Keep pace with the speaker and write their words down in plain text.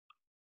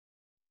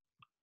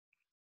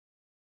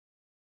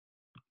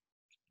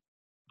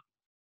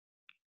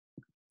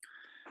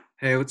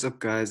Hey, what's up,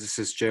 guys? This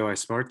is JY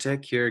Smart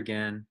Tech here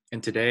again,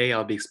 and today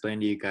I'll be explaining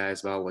to you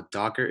guys about what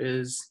Docker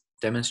is,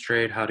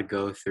 demonstrate how to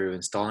go through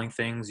installing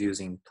things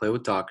using Play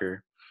with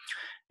Docker,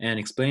 and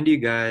explain to you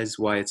guys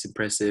why it's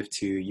impressive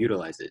to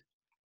utilize it.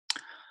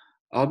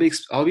 I'll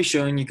be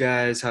showing you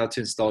guys how to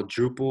install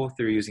Drupal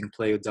through using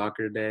Play with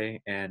Docker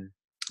today, and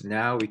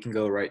now we can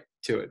go right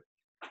to it.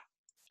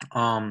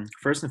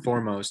 First and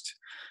foremost,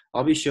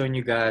 I'll be showing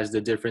you guys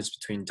the difference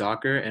between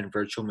Docker and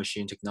virtual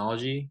machine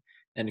technology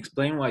and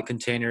explain why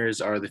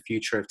containers are the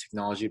future of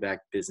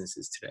technology-backed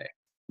businesses today.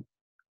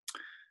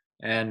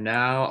 And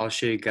now I'll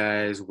show you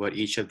guys what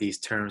each of these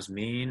terms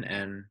mean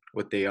and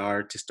what they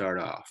are to start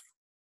off.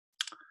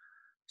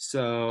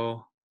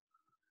 So,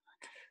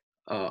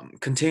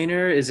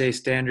 container is a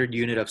standard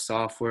unit of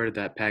software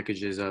that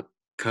packages up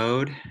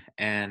code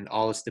and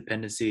all its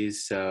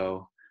dependencies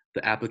so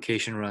the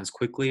application runs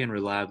quickly and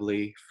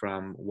reliably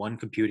from one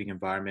computing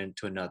environment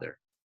to another.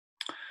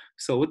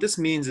 So what this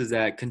means is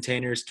that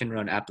containers can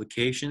run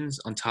applications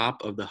on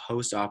top of the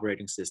host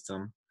operating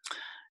system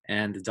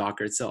and the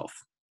Docker itself.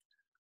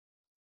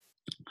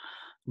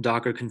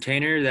 Docker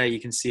container that you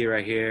can see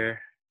right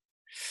here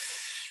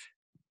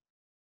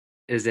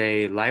is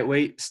a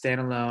lightweight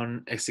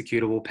standalone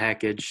executable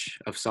package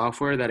of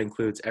software that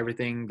includes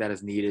everything that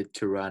is needed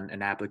to run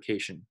an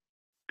application,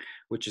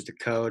 which is the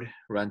code,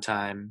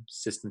 runtime,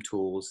 system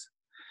tools,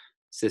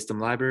 system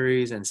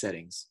libraries, and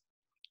settings.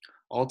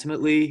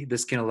 Ultimately,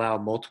 this can allow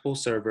multiple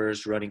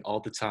servers running all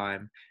the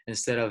time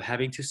instead of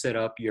having to set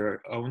up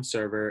your own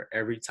server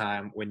every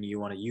time when you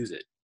want to use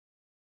it.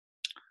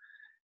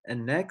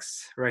 And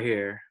next, right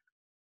here,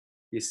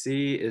 you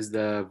see is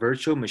the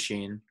virtual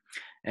machine.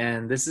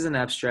 And this is an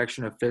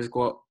abstraction of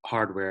physical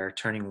hardware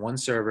turning one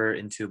server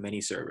into many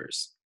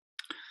servers.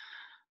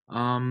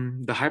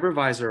 The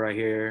hypervisor right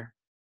here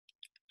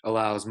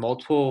allows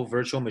multiple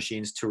virtual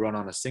machines to run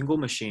on a single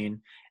machine,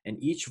 and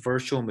each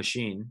virtual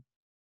machine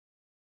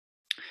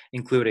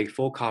include a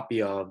full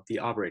copy of the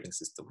operating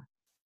system.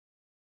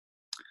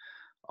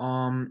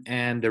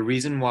 And the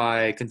reason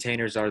why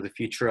containers are the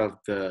future of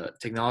the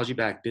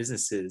technology-backed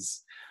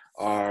businesses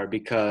are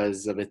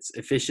because of its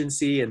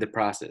efficiency in the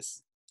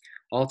process.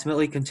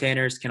 Ultimately,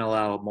 containers can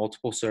allow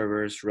multiple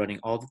servers running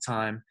all the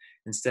time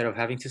instead of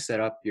having to set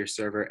up your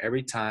server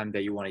every time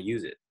that you want to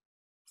use it.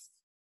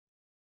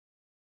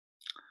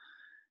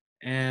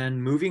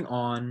 And moving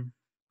on,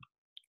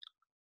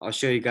 I'll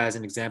show you guys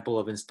an example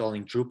of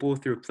installing Drupal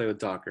through Play with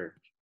Docker.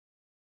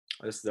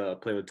 This is the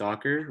Play with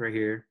Docker right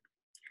here.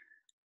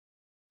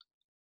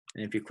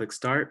 And if you click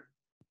Start,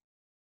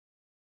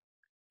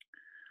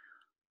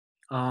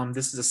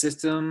 this is a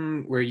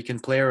system where you can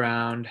play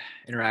around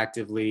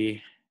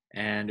interactively.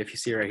 And if you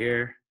see right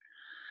here,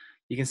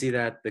 you can see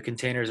that the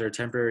containers are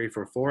temporary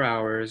for 4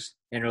 hours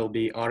and it'll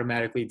be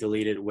automatically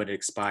deleted when it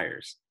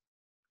expires.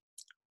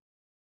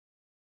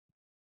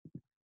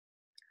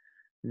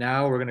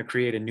 Now we're going to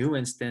create a new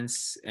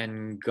instance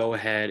and go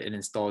ahead and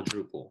install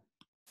Drupal.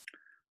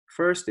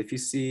 First, if you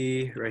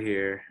see right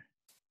here,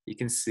 you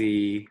can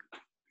see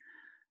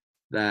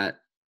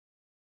that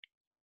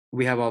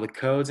we have all the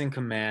codes and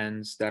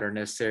commands that are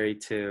necessary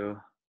to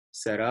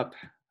set up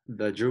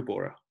the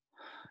Drupal.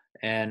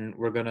 And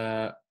we're going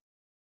to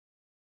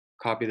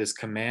copy this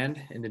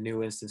command in the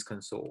new instance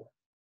console.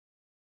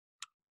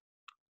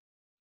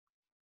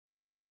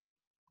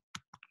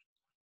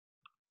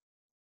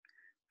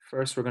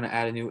 First, we're going to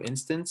add a new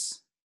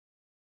instance.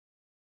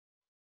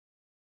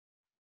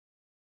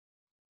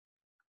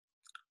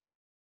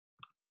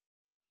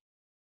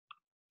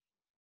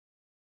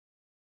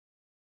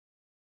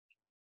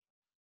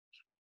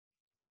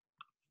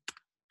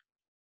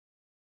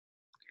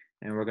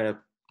 And we're going to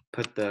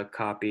put the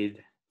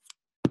copied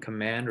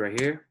command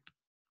right here.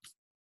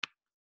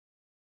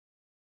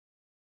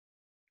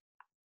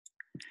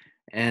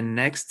 And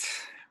next,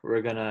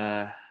 we're going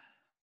to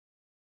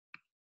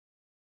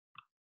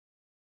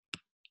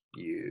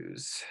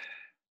use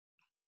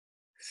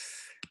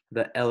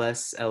the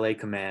lsla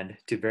command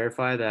to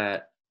verify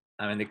that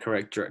I'm in the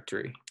correct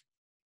directory.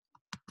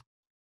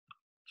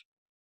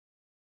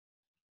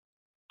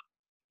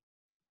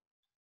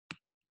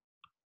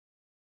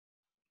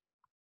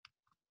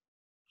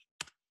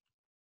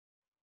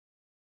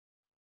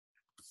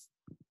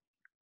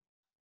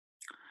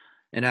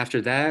 And after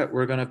that,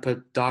 we're going to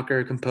put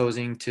Docker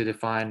composing to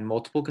define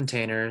multiple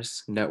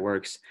containers,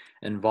 networks,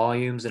 and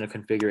volumes in a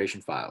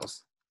configuration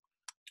files.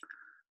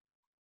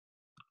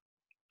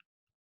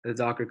 The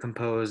Docker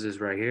compose is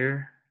right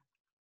here.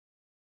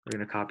 We're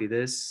going to copy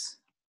this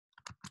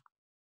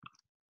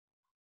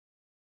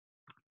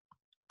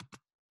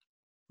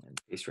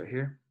and paste right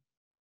here.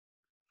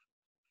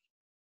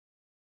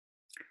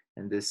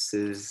 And this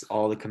is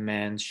all the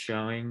commands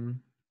showing.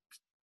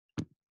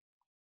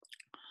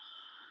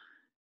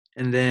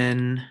 And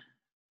then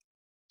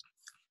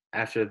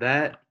after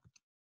that,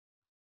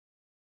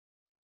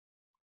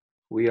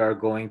 we are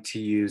going to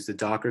use the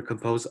Docker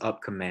compose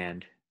up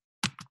command,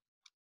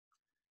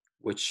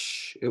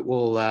 which it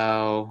will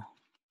allow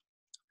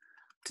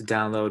to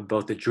download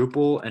both the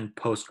Drupal and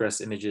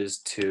Postgres images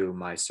to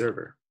my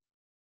server.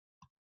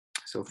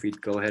 So if we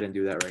go ahead and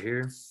do that right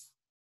here,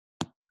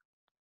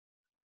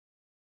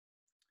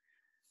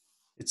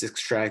 it's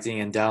extracting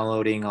and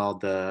downloading all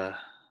the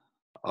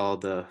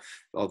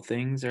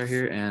things right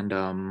here, and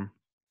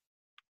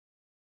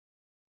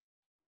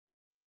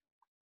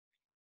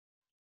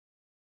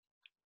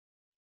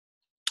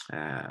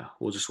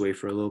we'll just wait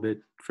for a little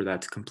bit for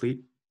that to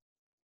complete.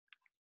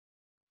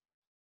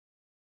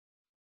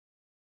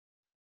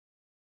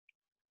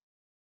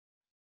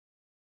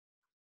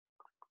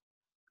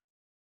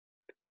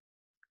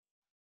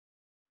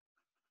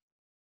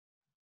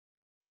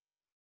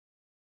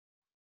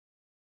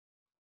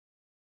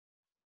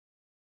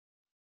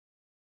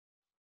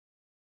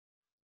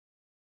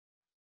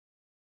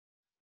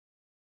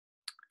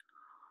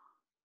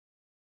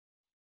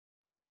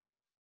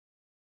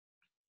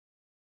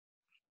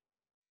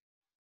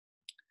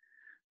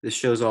 This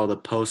shows all the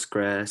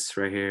Postgres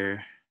right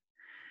here.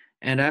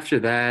 And after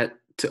that,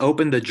 to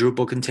open the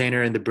Drupal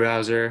container in the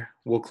browser,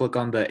 we'll click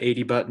on the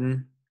 80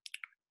 button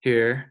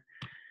here.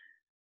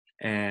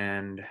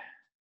 And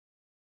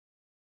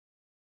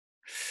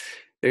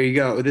there you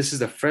go. This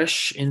is a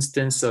fresh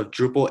instance of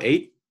Drupal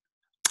 8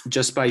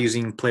 just by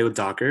using Play with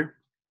Docker.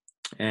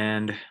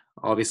 And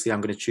obviously, I'm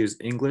going to choose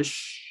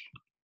English.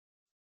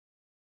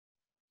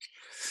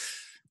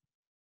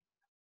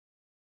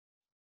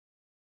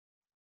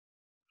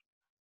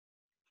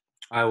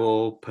 I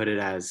will put it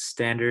as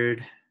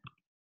standard.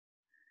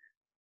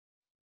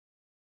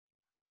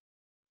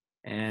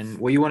 And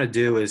what you want to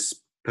do is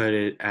put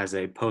it as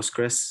a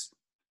Postgres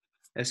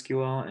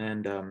SQL.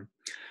 And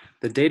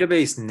the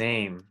database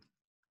name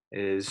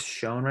is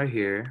shown right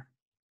here.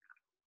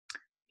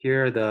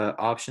 Here are the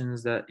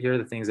options here are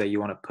the things that you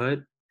want to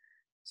put.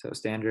 So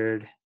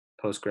standard,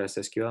 Postgres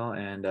SQL,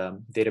 and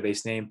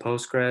database name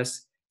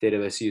Postgres,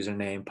 database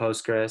username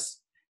Postgres,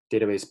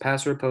 database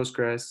password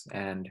Postgres,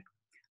 and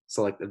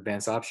select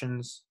advanced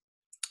options,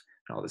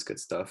 and all this good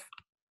stuff.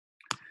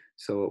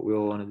 So what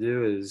we'll want to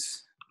do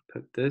is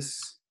put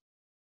this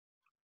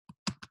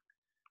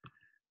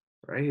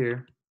right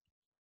here.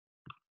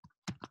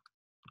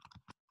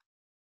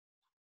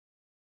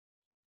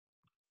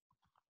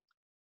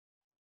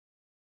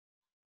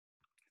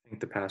 I think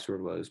the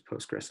password was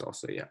Postgres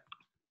also, yeah.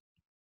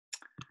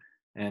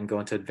 And go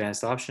into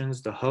advanced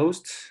options. The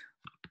host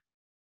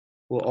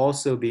will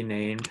also be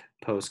named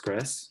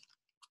Postgres.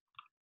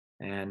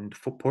 And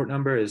port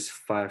number is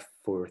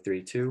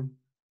 5432.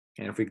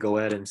 And if we go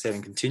ahead and save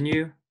and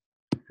continue,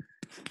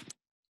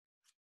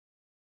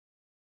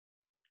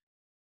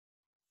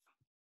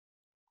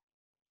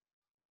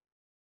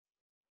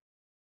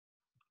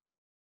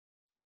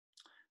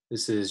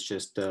 this is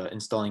just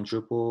installing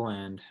Drupal,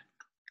 and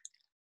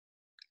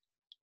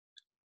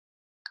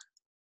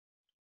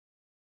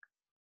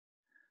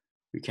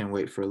we can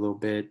wait for a little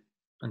bit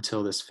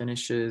until this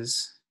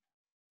finishes.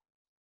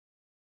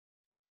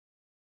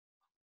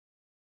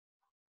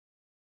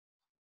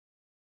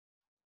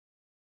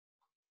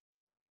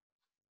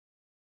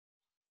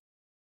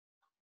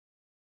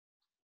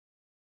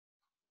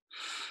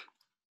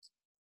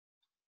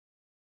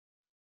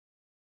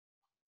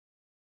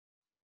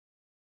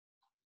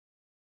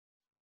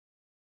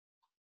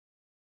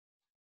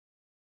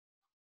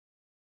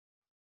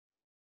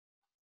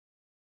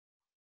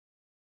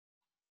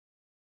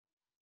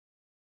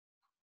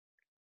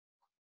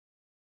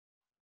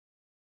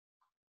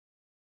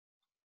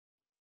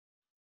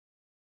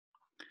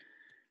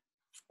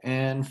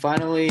 And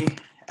finally,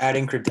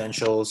 adding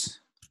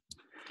credentials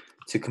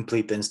to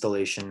complete the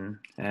installation.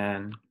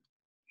 And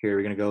here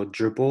we're going to go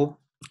Drupal.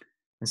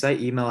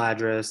 Inside email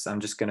address, I'm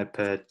just going to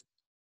put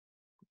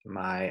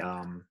my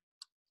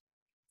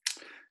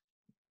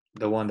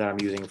the one that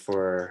I'm using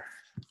for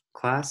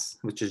class,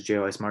 which is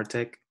JOI Smart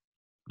Tech.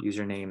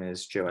 Username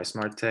is JOI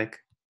Smart Tech.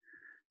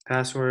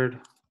 Password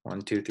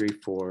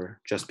 1234,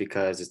 just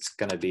because it's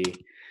going to be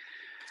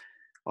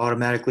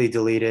automatically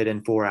deleted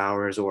in 4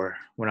 hours or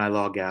when I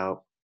log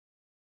out.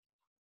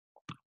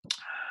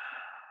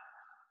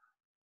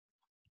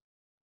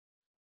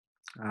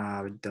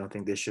 I don't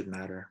think this should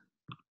matter.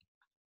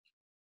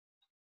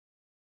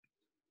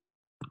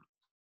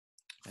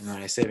 And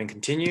then I save and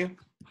continue.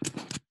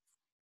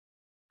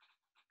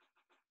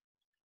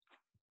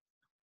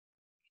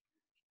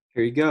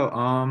 Here you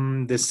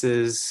go. This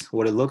is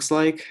what it looks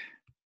like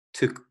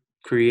to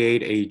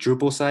create a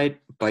Drupal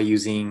site by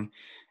using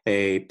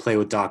a Play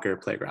with Docker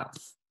playground.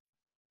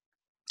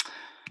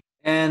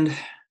 And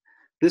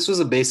this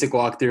was a basic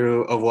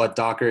walkthrough of what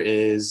Docker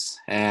is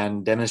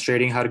and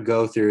demonstrating how to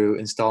go through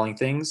installing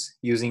things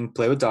using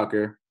Play with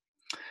Docker,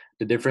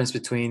 the difference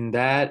between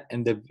that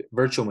and the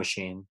virtual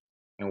machine,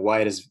 and why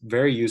it is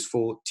very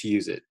useful to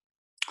use it.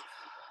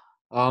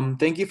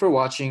 Thank you for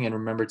watching, and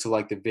remember to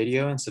like the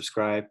video and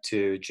subscribe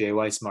to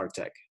JY Smart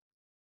Tech.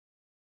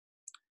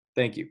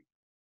 Thank you.